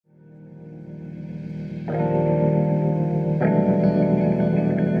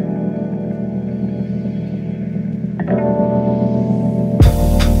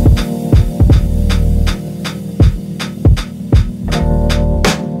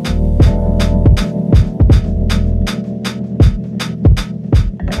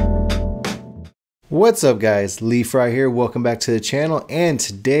What's up guys, Lee Fry here, welcome back to the channel, and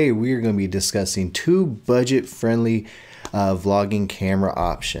today we are going to be discussing two budget friendly vlogging camera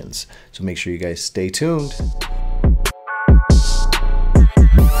options. So make sure you guys stay tuned.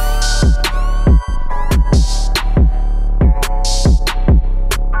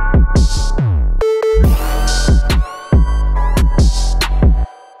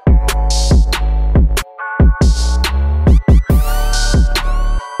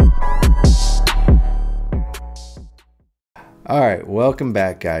 Alright, welcome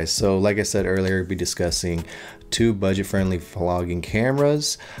back guys. So like I said earlier, we'll be discussing two budget-friendly vlogging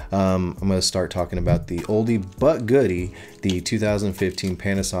cameras. I'm going to start talking about the oldie but goodie. The 2015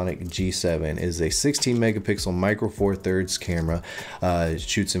 Panasonic G7 is a 16 megapixel micro four thirds camera. It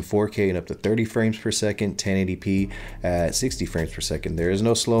shoots in 4K and up to 30 frames per second, 1080p at 60 frames per second. There is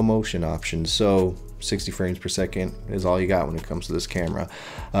no slow motion option, so 60 frames per second is all you got when it comes to this camera.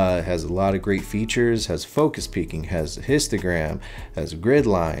 It has a lot of great features, has focus peaking, has histogram, has grid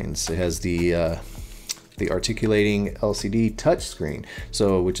lines, it has the articulating LCD touchscreen,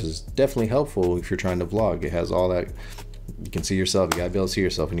 so which is definitely helpful if you're trying to vlog. It has all that, you can see yourself, you gotta be able to see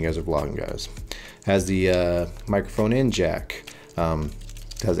yourself when you guys are vlogging, guys. Has the microphone in jack,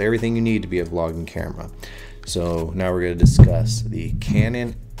 has everything you need to be a vlogging camera. So now we're going to discuss the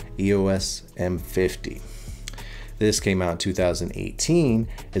Canon EOS M50. This came out in 2018,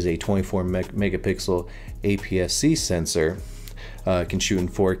 is a 24 megapixel APS-C sensor. Can shoot in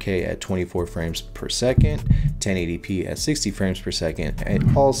 4K at 24 frames per second, 1080p at 60 frames per second.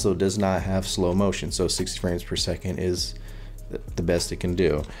 It also does not have slow motion, so 60 frames per second is the best it can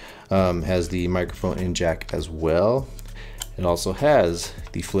do. Has the microphone in jack as well. It also has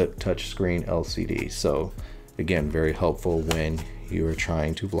the flip touchscreen LCD, so again, very helpful when you are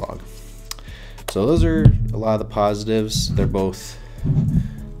trying to vlog. So those are a lot of the positives. They're both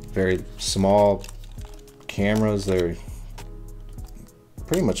very small cameras. They're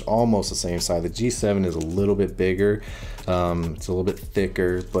pretty much almost the same size. The G7 is a little bit bigger, it's a little bit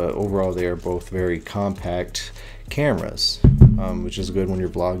thicker, but overall they are both very compact cameras, which is good when you're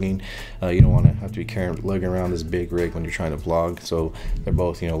vlogging. You don't want to have to be lugging around this big rig when you're trying to vlog, so they're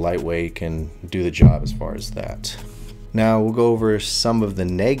both, you know, lightweight, can do the job as far as that. Now we'll go over some of the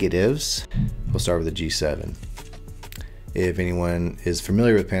negatives. We'll start with the G7. If anyone is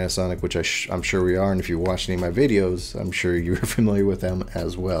familiar with Panasonic, which I'm sure we are, and if you watch any of my videos, I'm sure you're familiar with them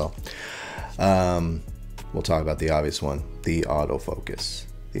as well. We'll talk about the obvious one, the autofocus.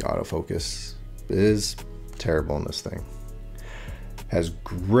 The autofocus is terrible in this thing. Has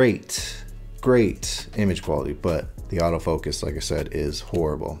great image quality, but the autofocus, like I said, is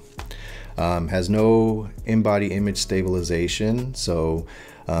horrible. Has no in-body image stabilization, so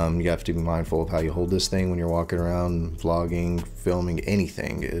you have to be mindful of how you hold this thing when you're walking around, vlogging, filming,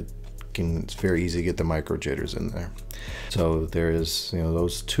 anything. It's very easy to get the micro jitters in there. So there is, you know,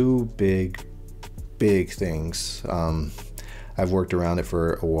 those two big things. I've worked around it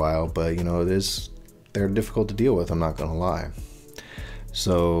for a while, but you know, they're difficult to deal with, I'm not gonna lie.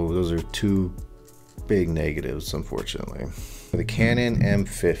 So those are two big negatives, unfortunately. The Canon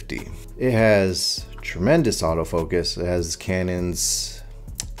M50, it has tremendous autofocus. It has Canon's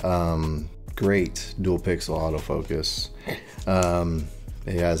great dual pixel autofocus.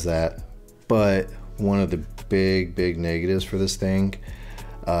 It has that, but one of the big negatives for this thing,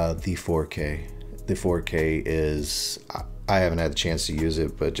 the 4K. The 4K is, I haven't had the chance to use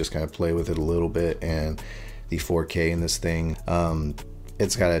it, but just kind of play with it a little bit, and the 4K in this thing,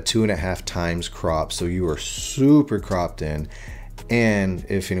 it's got a 2.5 times crop, so you are super cropped in. And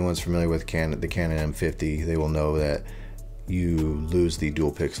if anyone's familiar with the Canon M50, they will know that you lose the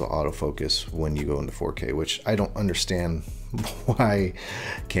dual pixel autofocus when you go into 4K, which I don't understand why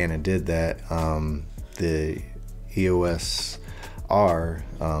Canon did that. The EOS R,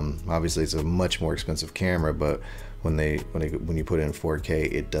 obviously it's a much more expensive camera, but when you put it in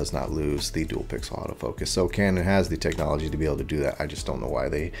 4K, it does not lose the dual pixel autofocus. So Canon has the technology to be able to do that. I just don't know why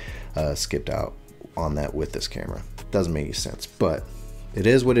they skipped out on that with this camera. Doesn't make any sense, but it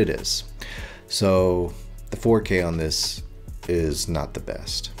is what it is. So the 4K on this is not the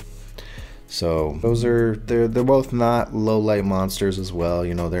best. So those are, they're both not low light monsters as well.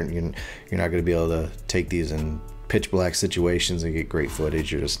 You know, you're not going to be able to take these in pitch black situations and get great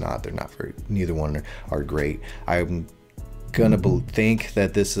footage. You're just not. They're not very, neither one are great. I'm gonna think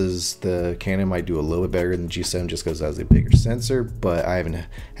that the Canon might do a little bit better than G7 just because it has a bigger sensor, but I haven't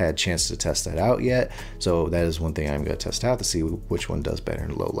had a chance to test that out yet. So that is one thing I'm gonna test out to see which one does better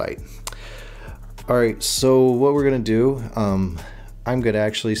in low light. All right, so what we're gonna do, I'm gonna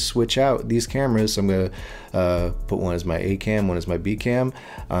actually switch out these cameras. I'm gonna put one as my A cam, one as my B cam.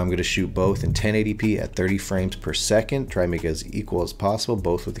 I'm gonna shoot both in 1080p at 30 frames per second, try to make it as equal as possible,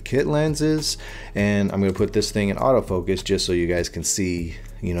 both with the kit lenses. And I'm gonna put this thing in autofocus just so you guys can see,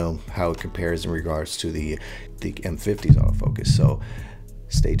 you know, how it compares in regards to the M50's autofocus. So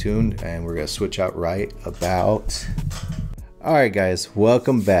stay tuned, and we're gonna switch out right about. Alright guys,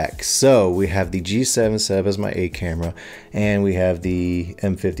 welcome back. So we have the G7 set up as my A camera, and we have the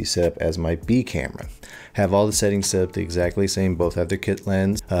M50 set up as my B camera. Have all the settings set up the exactly same. Both have their kit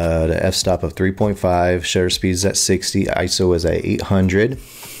lens, the f-stop of 3.5, shutter speed is at 60, ISO is at 800.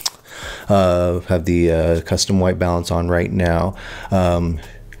 Have the custom white balance on right now.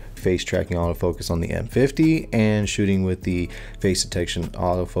 Face tracking autofocus on the M50, and shooting with the face detection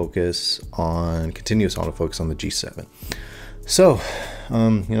autofocus on continuous autofocus on the G7. So,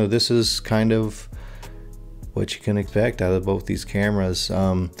 you know, this is kind of what you can expect out of both these cameras.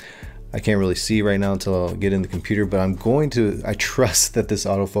 I can't really see right now until I'll get in the computer, but I trust that this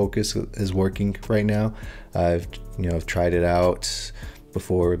autofocus is working right now. I've tried it out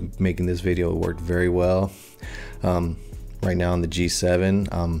before making this video. It worked very well. Right now on the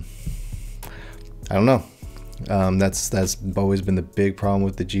G7, I don't know. That's always been the big problem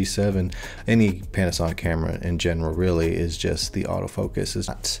with the G7. Any Panasonic camera in general really is just the autofocus is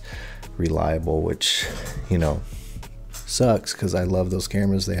not reliable, which, you know, sucks because I love those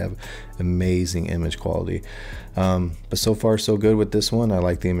cameras. They have amazing image quality. But so far so good with this one. I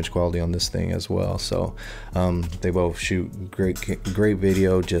like the image quality on this thing as well. So they both shoot great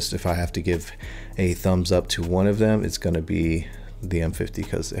video. Just if I have to give a thumbs up to one of them, it's going to be the M50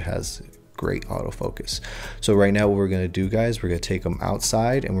 because it has great autofocus. So right now what we're going to do, guys, we're going to take them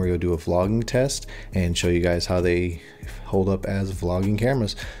outside and we're going to do a vlogging test and show you guys how they hold up as vlogging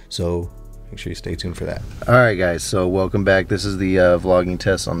cameras. So make sure you stay tuned for that. Alright guys, so welcome back. This is the vlogging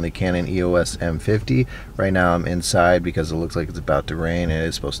test on the Canon EOS M50. Right now I'm inside because it looks like it's about to rain, and it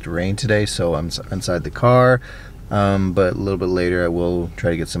is supposed to rain today, so I'm inside the car. But a little bit later I will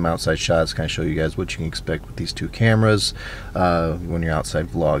try to get some outside shots, kind of show you guys what you can expect with these two cameras when you're outside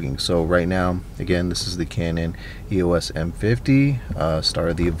vlogging. So right now, again, this is the Canon EOS M50.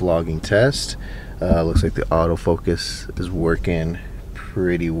 Started the vlogging test. Looks like the autofocus is working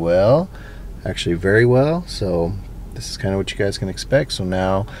pretty well, actually very well. So this is kind of what you guys can expect. So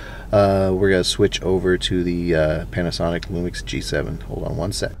now we're gonna switch over to the Panasonic Lumix G7. Hold on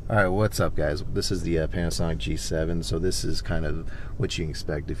one sec. All right, what's up guys? This is the Panasonic G7. So this is kind of what you can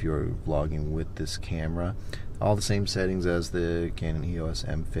expect if you're vlogging with this camera. All the same settings as the Canon EOS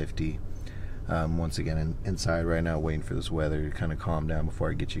M50. Once again, inside right now, waiting for this weather to kind of calm down before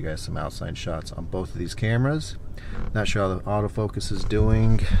I get you guys some outside shots on both of these cameras. Not sure how the autofocus is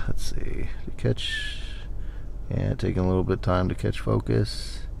doing. Let's see, yeah, taking a little bit of time to catch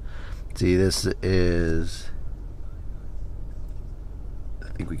focus. See, this is, I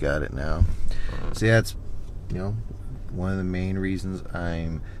think we got it now. See, that's, you know, one of the main reasons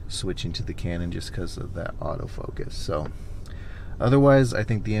I'm switching to the Canon, just because of that autofocus. So otherwise, I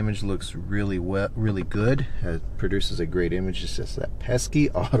think the image looks really good. It produces a great image. It's just that pesky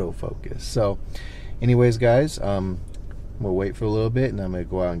autofocus. So anyways guys, we'll wait for a little bit, and I'm going to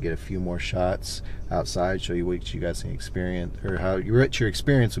go out and get a few more shots outside, show you what you guys can experience, or what your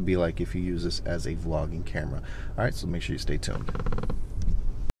experience would be like if you use this as a vlogging camera. Alright, so make sure you stay tuned.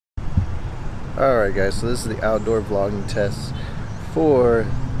 Alright guys, so this is the outdoor vlogging test for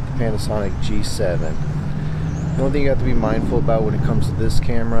the Panasonic G7. The only thing you have to be mindful about when it comes to this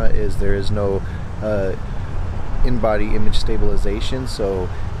camera is there is no in-body image stabilization, so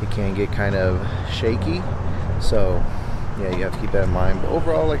it can get kind of shaky. So yeah, you have to keep that in mind. But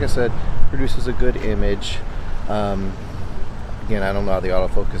overall, like I said, produces a good image. Again, I don't know how the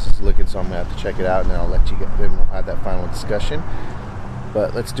autofocus is looking, so I'm gonna have to check it out, and then I'll let you get, then we'll have that final discussion.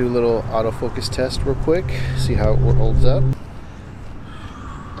 But let's do a little autofocus test real quick, see how it holds up.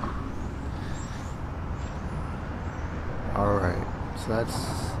 Alright, so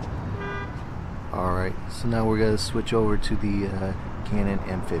that's alright. So now we're gonna switch over to the Canon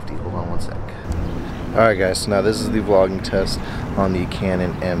M50. Hold on one sec. Alright guys, so now this is the vlogging test on the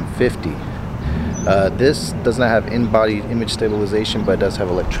Canon M50. This does not have in-body image stabilization, but it does have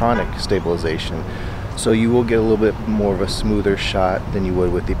electronic stabilization. So you will get a little bit more of a smoother shot than you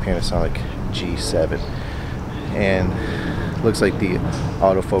would with the Panasonic G7. And looks like the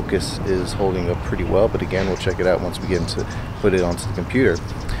autofocus is holding up pretty well, but again, we'll check it out once we get into put it onto the computer.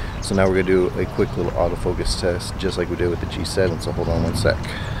 So now we're gonna do a quick little autofocus test, just like we did with the G7. So hold on one sec.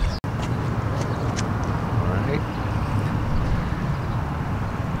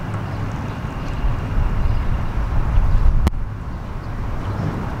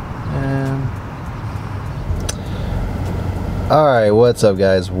 Alright, what's up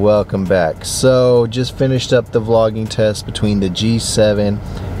guys? Welcome back. So just finished up the vlogging test between the G7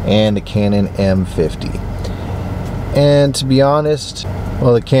 and the Canon M50. And to be honest,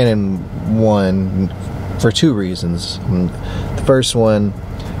 well, the Canon won for two reasons. The first one,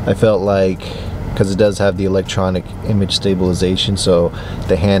 I felt like, because it does have the electronic image stabilization, so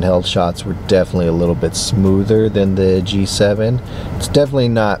the handheld shots were definitely a little bit smoother than the G7. It's definitely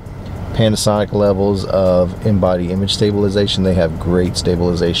not Panasonic levels of in-body image stabilization. They have great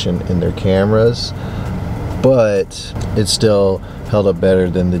stabilization in their cameras, but it still held up better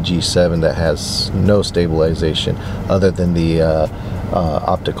than the G7 that has no stabilization other than the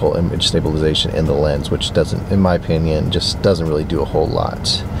optical image stabilization in the lens, which doesn't, in my opinion, just doesn't really do a whole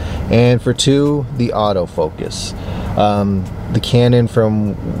lot. And for two, the autofocus. The Canon,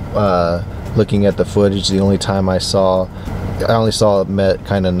 from looking at the footage, the only time I only saw it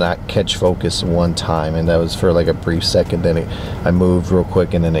kind of not catch focus one time, and that was for like a brief second. Then I moved real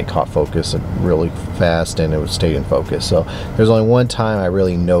quick, and then it caught focus really fast, and it stayed in focus. So there's only one time I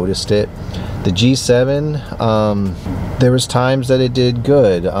really noticed it. The G7, there was times that it did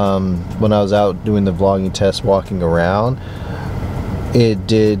good. When I was out doing the vlogging test, walking around, it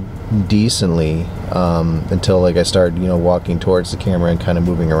did decently until like I started, you know, walking towards the camera and kind of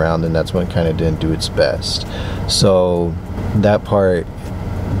moving around, and that's when it kind of didn't do its best. So that part,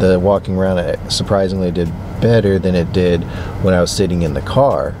 the walking around, it surprisingly did better than it did when I was sitting in the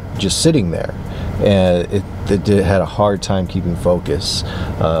car, just sitting there. And it had a hard time keeping focus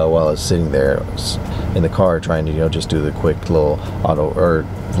while I was sitting there in the car trying to, you know, just do the quick little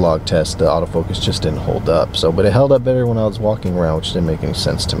vlog test. The autofocus just didn't hold up. So, but it held up better when I was walking around, which didn't make any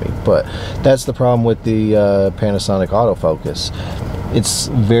sense to me. But that's the problem with the Panasonic autofocus. It's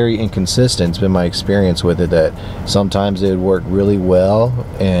very inconsistent. It's been my experience with it that sometimes it would work really well,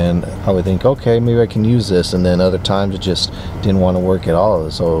 and I would think, okay, maybe I can use this, and then other times it just didn't want to work at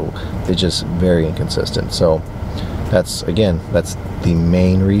all. So it's just very inconsistent. So that's, again, that's the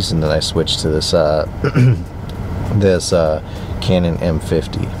main reason that I switched to this this Canon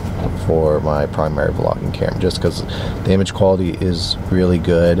M50 for my primary vlogging camera, just because the image quality is really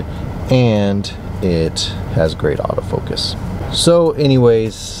good and it has great autofocus. So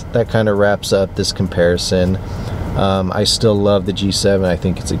anyways, that kind of wraps up this comparison. I still love the G7. I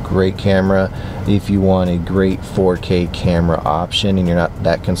think it's a great camera if you want a great 4K camera option and you're not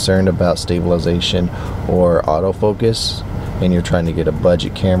that concerned about stabilization or autofocus, and you're trying to get a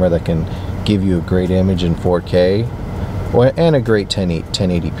budget camera that can give you a great image in 4K and a great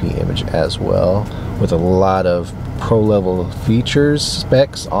 1080p image as well, with a lot of pro level features,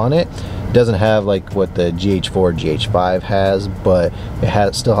 specs on it. It doesn't have like what the GH4 GH5 has, but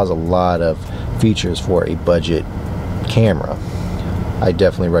it still has a lot of features for a budget camera. I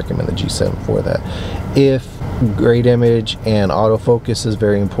definitely recommend the G7 for that. If great image and autofocus is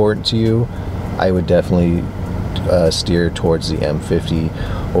very important to you, I would definitely steer towards the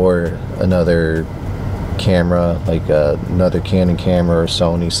M50 or another camera, like another Canon camera or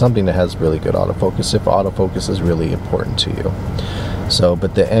Sony, something that has really good autofocus, if autofocus is really important to you. So,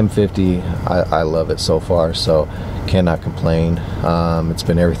 but the M50, I love it so far, so cannot complain. It's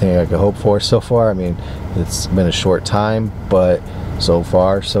been everything I could hope for so far. I mean, it's been a short time, but so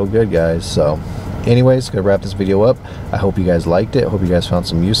far so good, guys. So anyways, gonna wrap this video up. I hope you guys liked it. I hope you guys found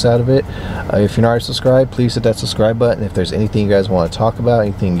some use out of it. If you're not already subscribed, please hit that subscribe button. If there's anything you guys want to talk about,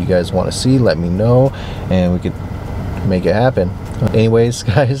 anything you guys want to see, let me know and we could make it happen. Anyways,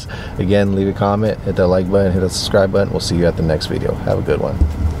 guys, again, leave a comment, hit that like button, hit that subscribe button. We'll see you at the next video. Have a good one.